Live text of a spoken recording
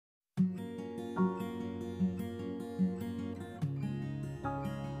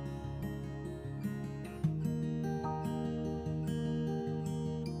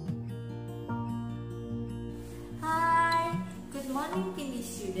morning, Kindy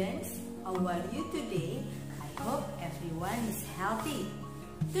students. How are you today? I hope everyone is healthy.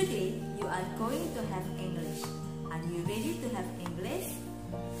 Today, you are going to have English. Are you ready to have English?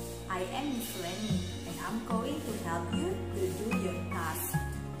 I am Miss Lenny and I'm going to help you to do your task.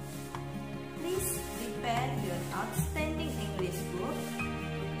 Please prepare your outstanding English book,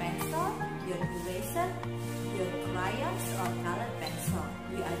 your pencil, your eraser, your crayons or colored pencil.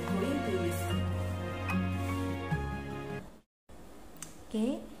 We are going to use them.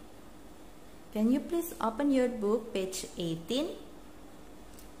 Okay, can you please open your book, page 18?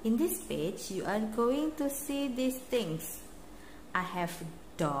 In this page, you are going to see these things. I have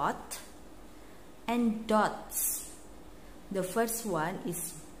dot and dots. The first one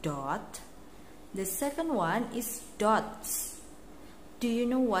is dot. The second one is dots. Do you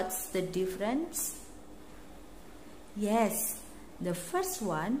know what's the difference? Yes, the first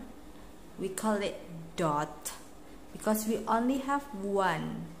one, we call it dot. Because we only have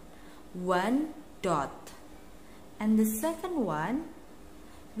one dot. And the second one,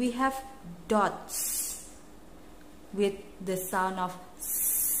 we have dots with the sound of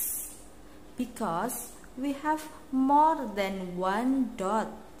s, because we have more than one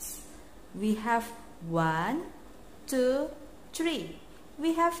dot. We have 1, 2, 3.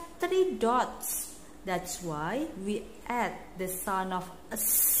 We have 3 dots. That's why we add the sound of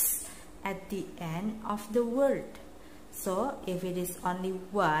s at the end of the word. So, if it is only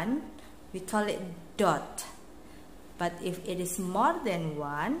one, we call it dot. But if it is more than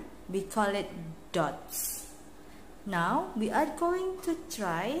one, we call it dots. Now, we are going to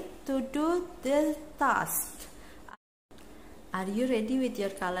try to do the task. Are you ready with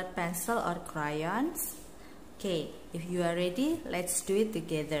your colored pencil or crayons? Okay, if you are ready, let's do it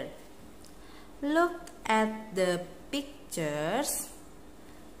together. Look at the pictures.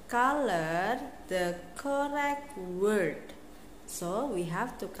 Color the correct word. So we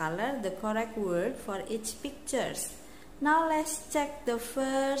have to color the correct word for each pictures. Now let's check the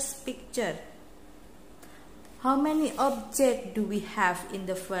first picture. How many objects do we have in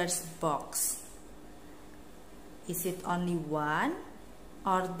the first box? Is it only one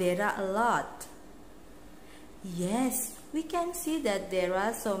or there are a lot? Yes, we can see that there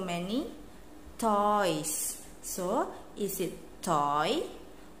are so many toys. So is it toy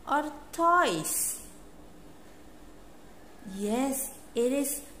or toys? Yes, it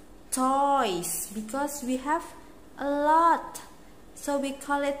is toys because we have a lot. So we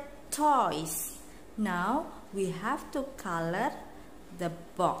call it toys. Now we have to color the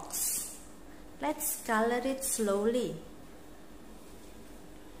box. Let's color it slowly.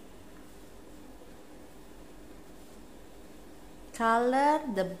 Color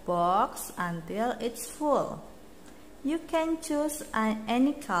the box until it's full. You can choose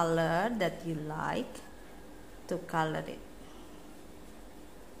any color that you like to color it.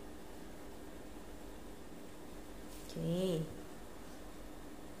 Okay.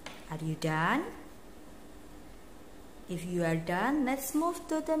 Are you done? If you are done, let's move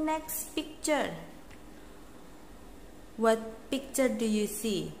to the next picture. What picture do you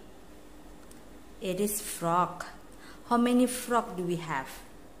see? It is frog. How many frogs do we have?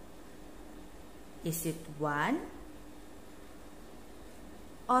 Is it one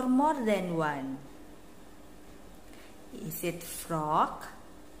or more than one? Is it frog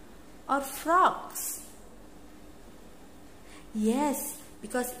or frogs? Yes,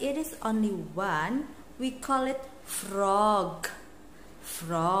 because it is only one, we call it frog.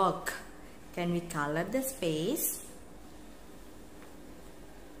 Frog. Can we color the space?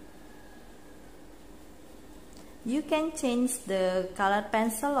 You can change the color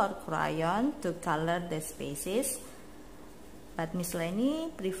pencil or crayon to color the spaces. But Miss Lenny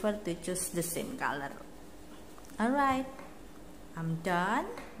prefer to choose the same color. Alright, I'm done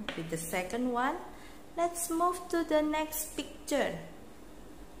with the second one. Let's move to the next picture.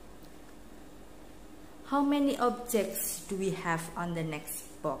 How many objects do we have on the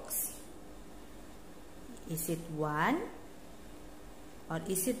next box? Is it one or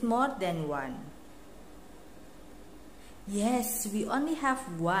is it more than one? Yes, we only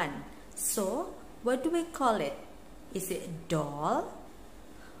have one. So, what do we call it? Is it doll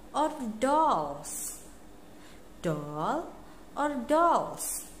or dolls? Doll or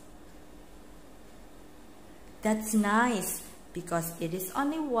dolls? That's nice. Because it is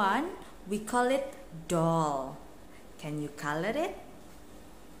only one, we call it doll. Can you color it?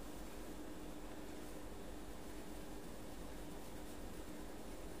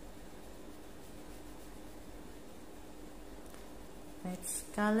 Let's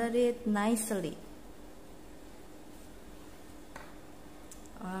color it nicely.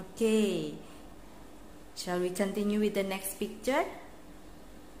 Okay. Shall we continue with the next picture?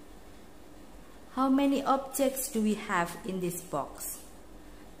 How many objects do we have in this box?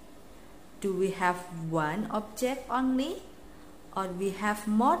 Do we have one object only, or we have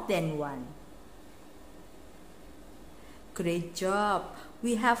more than one? Great job!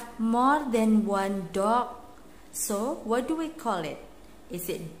 We have more than one dog. So, what do we call it? Is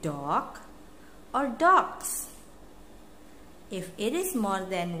it dog or dogs? If it is more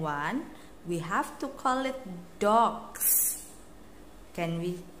than one, we have to call it dogs. Can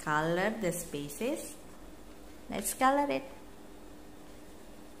we color the spaces? Let's color it.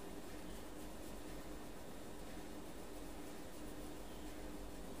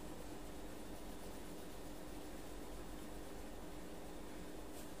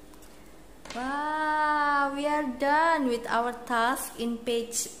 Wow, we are done with our task in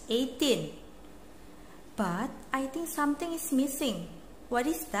page 18. But I think something is missing. What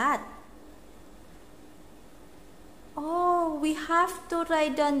is that? Oh, we have to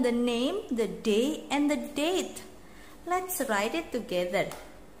write down the name, the day, and the date. Let's write it together.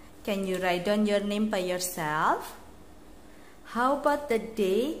 Can you write down your name by yourself? How about the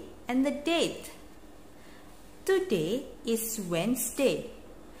day and the date? Today is Wednesday,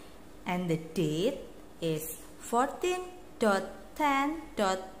 and the date is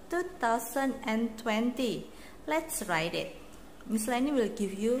 14.10.2020. Let's write it. Miss Lani will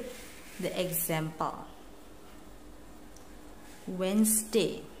give you the example.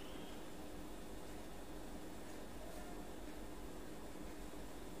 Wednesday.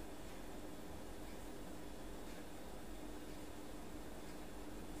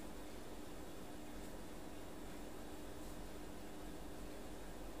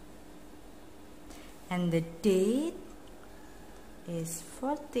 And the date is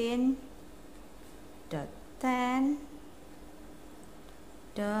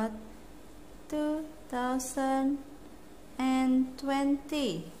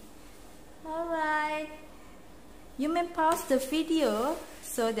Alright. You may pause the video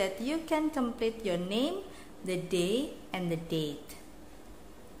so that you can complete your name, the day, and the date.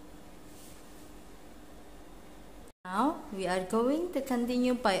 Now, we are going to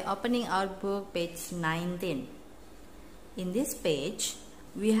continue by opening our book, page 19. In this page,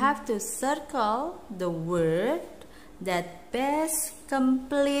 we have to circle the word that best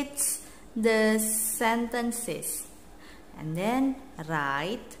completes the sentences, and then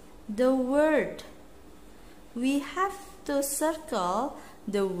write the word. We have to circle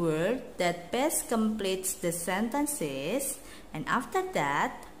the word that best completes the sentences, and after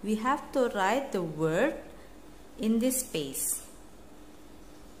that, we have to write the word in this space.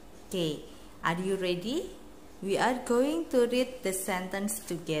 Okay, are you ready? We are going to read the sentence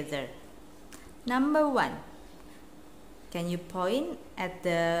together. Number 1. Can you point at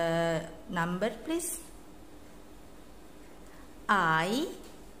the number, please? I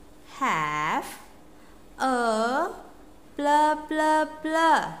have a blah blah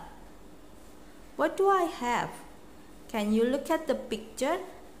blah. What do I have? Can you look at the picture?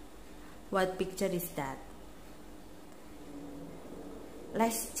 What picture is that?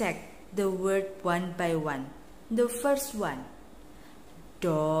 Let's check the word one by one. The first one,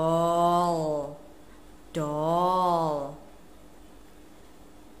 doll. Doll.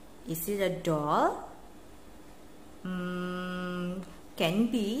 Is it a doll? Can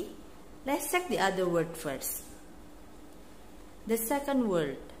be. Let's check the other word first. The second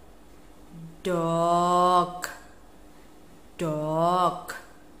word, dog. Dog.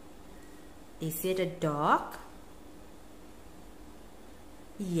 Is it a dog?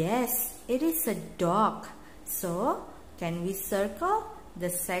 Yes, it is a dog. So, can we circle the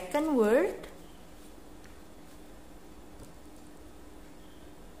second word?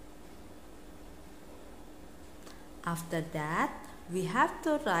 After that, we have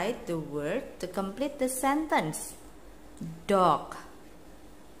to write the word to complete the sentence. Dog.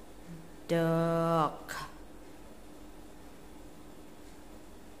 Dog.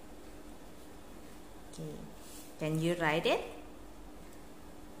 Okay. Can you write it?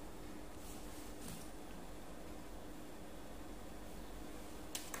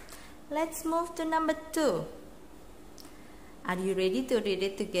 Let's move to number 2. Are you ready to read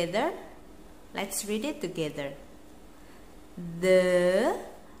it together? Let's read it together. The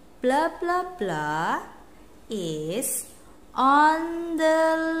blah blah blah is on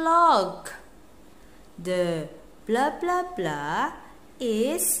the log. The blah blah blah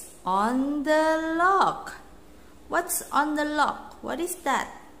is on the log. What's on the log? What is that?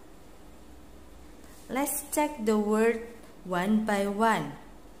 Let's check the word one by one.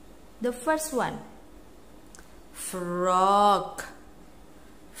 The first one, frog.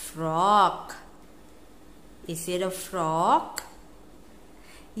 Frog. Is it a frog?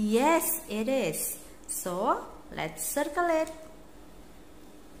 Yes, it is. So, let's circle it.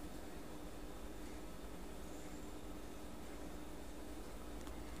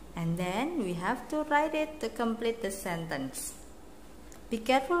 And then we have to write it to complete the sentence. Be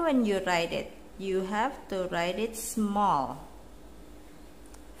careful when you write it. You have to write it small.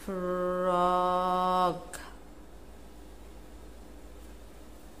 Frog.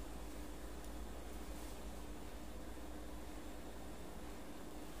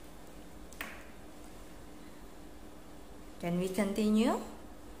 Can we continue?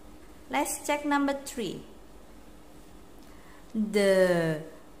 Let's check number 3. The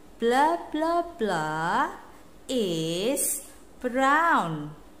blah blah blah is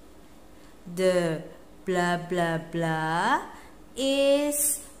brown. The blah blah blah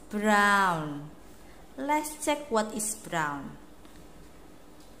is brown. Let's check what is brown.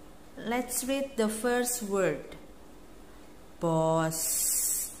 Let's read the first word.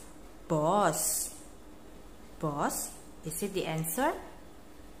 Boss. Boss. Boss? Is it the answer?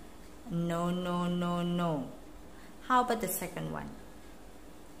 No, no, no, no. How about the second one?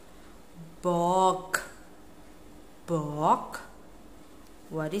 Bog. Bog?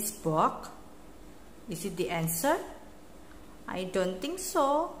 What is bog? Is it the answer? I don't think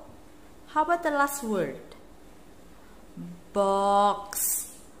so. How about the last word?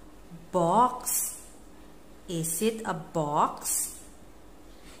 Box. Box. Is it a box?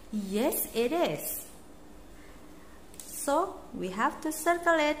 Yes, it is. So, we have to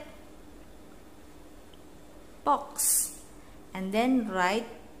circle it. Box. And then write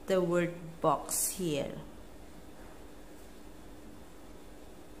the word box here.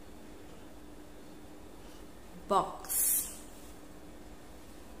 Box.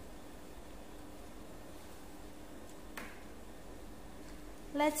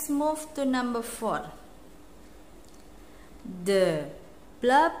 Let's move to number 4. The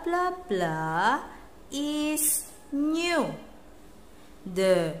blah blah blah is new.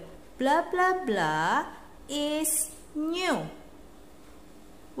 The blah blah blah is new.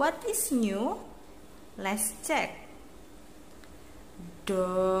 What is new? Let's check.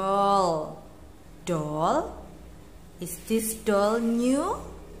 Doll. Doll? Is this doll new?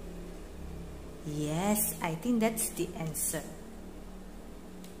 Yes, I think that's the answer.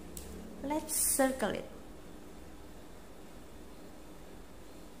 Let's circle it.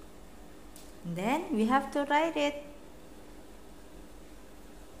 Then we have to write it.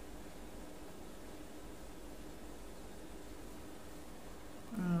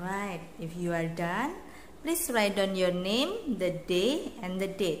 Alright, if you are done, please write down your name, the day and the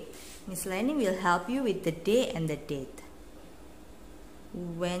date. Miss Leni will help you with the day and the date.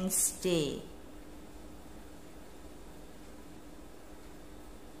 Wednesday.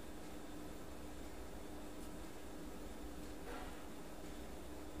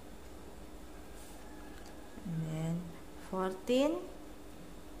 And then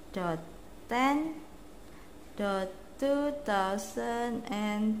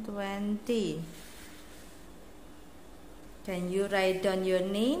 14.10.2020. Can you write down your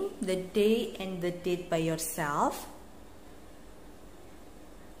name, the day and the date by yourself?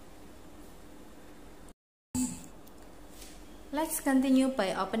 Let's continue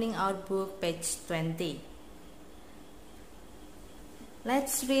by opening our book, page 20.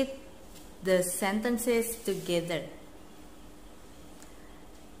 Let's read the sentences together.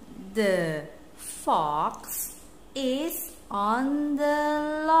 The fox is on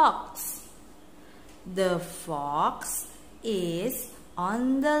the logs. The fox is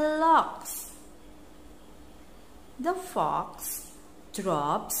on the logs. The fox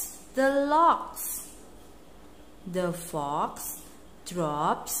drops the logs. The fox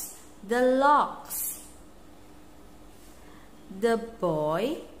drops the logs. The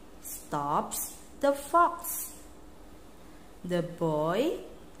boy stops the fox. The boy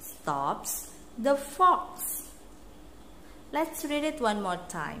stops the fox. Let's read it one more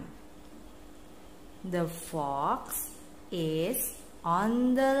time. The fox is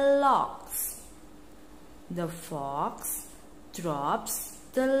on the logs. The fox drops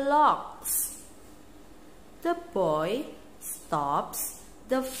the logs. The boy stops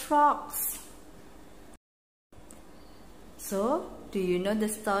the fox. So, do you know the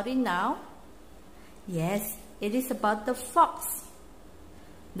story now? Yes, it is about the fox.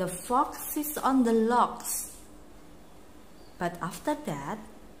 The fox is on the logs. But after that,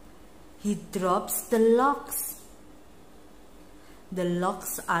 he drops the logs. The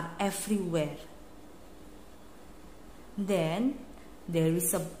logs are everywhere. Then there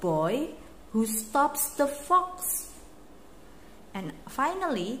is a boy who stops the fox. And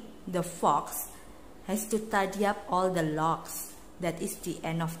finally, the fox has to tidy up all the logs That is the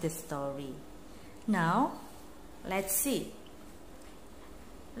end of the story. Now, let's see.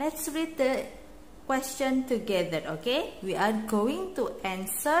 Let's read the question together, okay? We are going to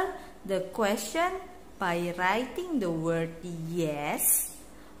answer the question by writing the word yes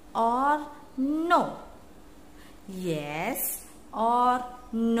or no. Yes or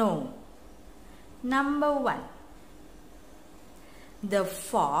no. Number 1. The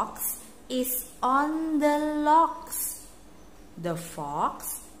fox is on the logs. The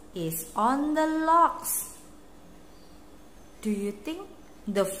fox is on the logs. Do you think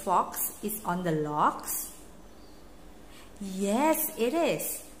the fox is on the logs? Yes, it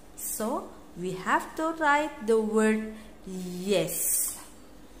is. So, we have to write the word yes.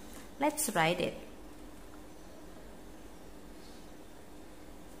 Let's write it.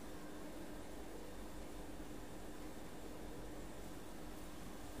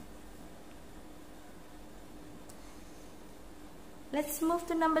 Let's move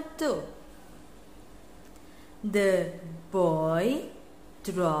to number 2. The boy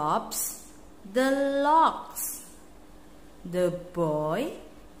drops the logs. The boy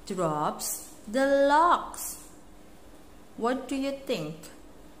drops the logs. What do you think?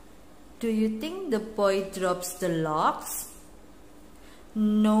 Do you think the boy drops the logs?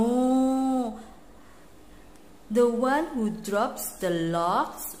 No. The one who drops the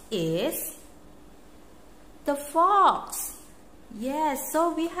logs is the fox. Yes,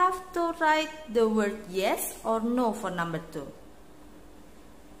 so we have to write the word yes or no for number 2.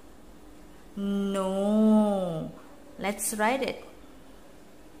 No. Let's write it.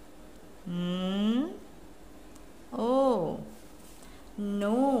 Oh.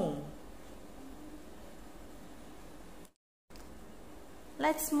 No.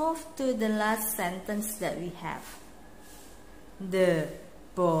 Let's move to the last sentence that we have. The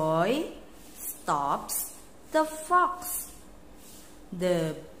boy stops the fox.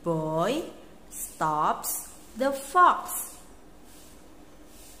 The boy stops the fox.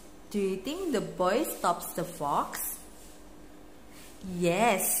 Do you think the boy stops the fox?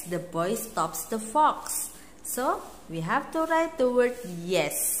 Yes, the boy stops the fox. So, we have to write the word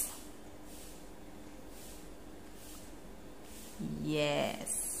yes.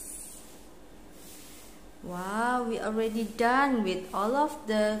 Yes. Wow, we already done with all of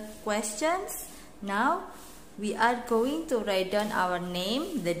the questions. Now, we are going to write down our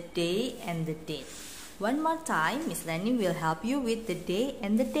name, the day and the date. One more time, Miss Lenny will help you with the day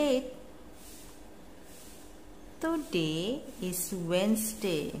and the date. Today is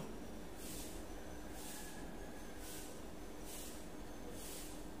Wednesday.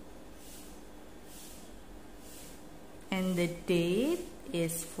 And the date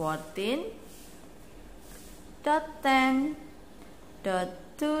is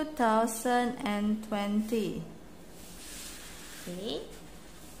 14.10.2020. Okay.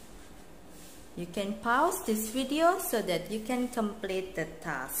 You can pause this video so that you can complete the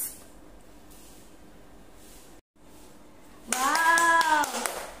task. Wow!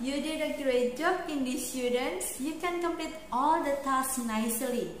 You did a great job, Kindy students. You can complete all the tasks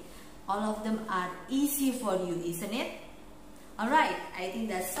nicely. All of them are easy for you, isn't it? Alright, I think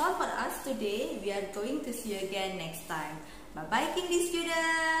that's all for us today. We are going to see you again next time. Bye-bye, Kindy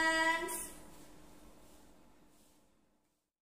students!